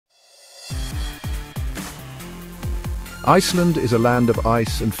Iceland is a land of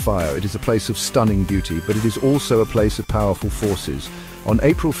ice and fire. It is a place of stunning beauty, but it is also a place of powerful forces. On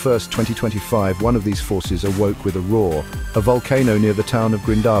April 1st, 2025, one of these forces awoke with a roar. A volcano near the town of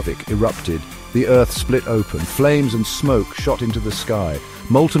Grindavik erupted. The earth split open. Flames and smoke shot into the sky.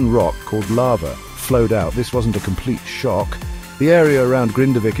 Molten rock, called lava, flowed out. This wasn't a complete shock. The area around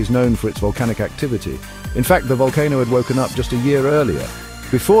Grindavik is known for its volcanic activity. In fact, the volcano had woken up just a year earlier.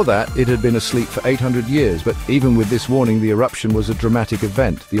 Before that, it had been asleep for 800 years, but even with this warning, the eruption was a dramatic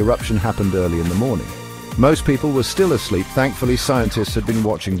event. The eruption happened early in the morning. Most people were still asleep. Thankfully, scientists had been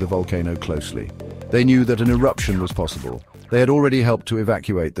watching the volcano closely. They knew that an eruption was possible. They had already helped to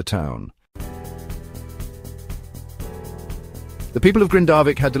evacuate the town. The people of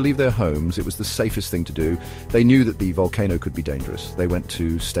Grindavik had to leave their homes. It was the safest thing to do. They knew that the volcano could be dangerous. They went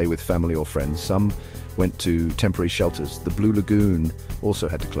to stay with family or friends. Some went to temporary shelters. The Blue Lagoon also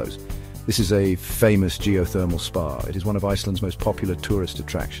had to close. This is a famous geothermal spa. It is one of Iceland's most popular tourist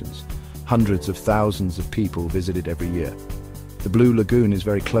attractions. Hundreds of thousands of people visit it every year. The Blue Lagoon is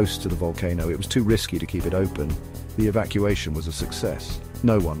very close to the volcano. It was too risky to keep it open. The evacuation was a success.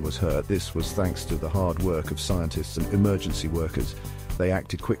 No one was hurt. This was thanks to the hard work of scientists and emergency workers. They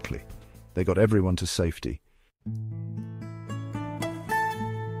acted quickly. They got everyone to safety.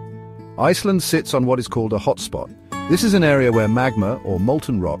 Iceland sits on what is called a hotspot. This is an area where magma, or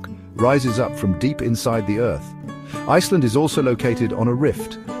molten rock, rises up from deep inside the Earth. Iceland is also located on a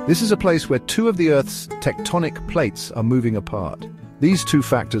rift. This is a place where two of the Earth's tectonic plates are moving apart. These two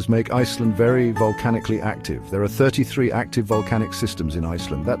factors make Iceland very volcanically active. There are 33 active volcanic systems in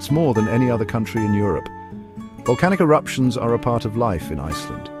Iceland. That's more than any other country in Europe. Volcanic eruptions are a part of life in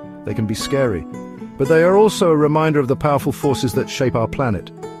Iceland. They can be scary, but they are also a reminder of the powerful forces that shape our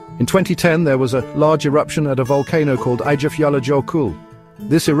planet. In 2010, there was a large eruption at a volcano called Eyjafjallajökull.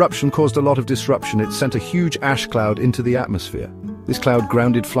 This eruption caused a lot of disruption. It sent a huge ash cloud into the atmosphere. This cloud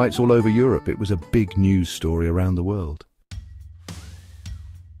grounded flights all over Europe. It was a big news story around the world.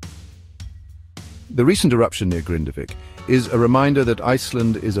 The recent eruption near Grindavik is a reminder that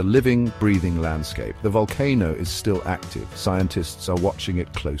Iceland is a living, breathing landscape. The volcano is still active. Scientists are watching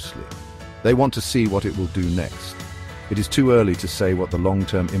it closely. They want to see what it will do next. It is too early to say what the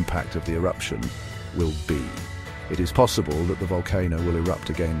long-term impact of the eruption will be. It is possible that the volcano will erupt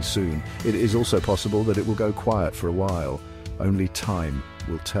again soon. It is also possible that it will go quiet for a while. Only time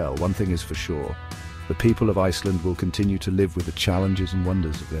will tell. One thing is for sure. The people of Iceland will continue to live with the challenges and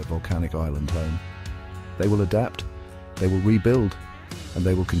wonders of their volcanic island home. They will adapt, they will rebuild, and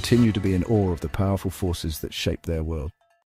they will continue to be in awe of the powerful forces that shape their world.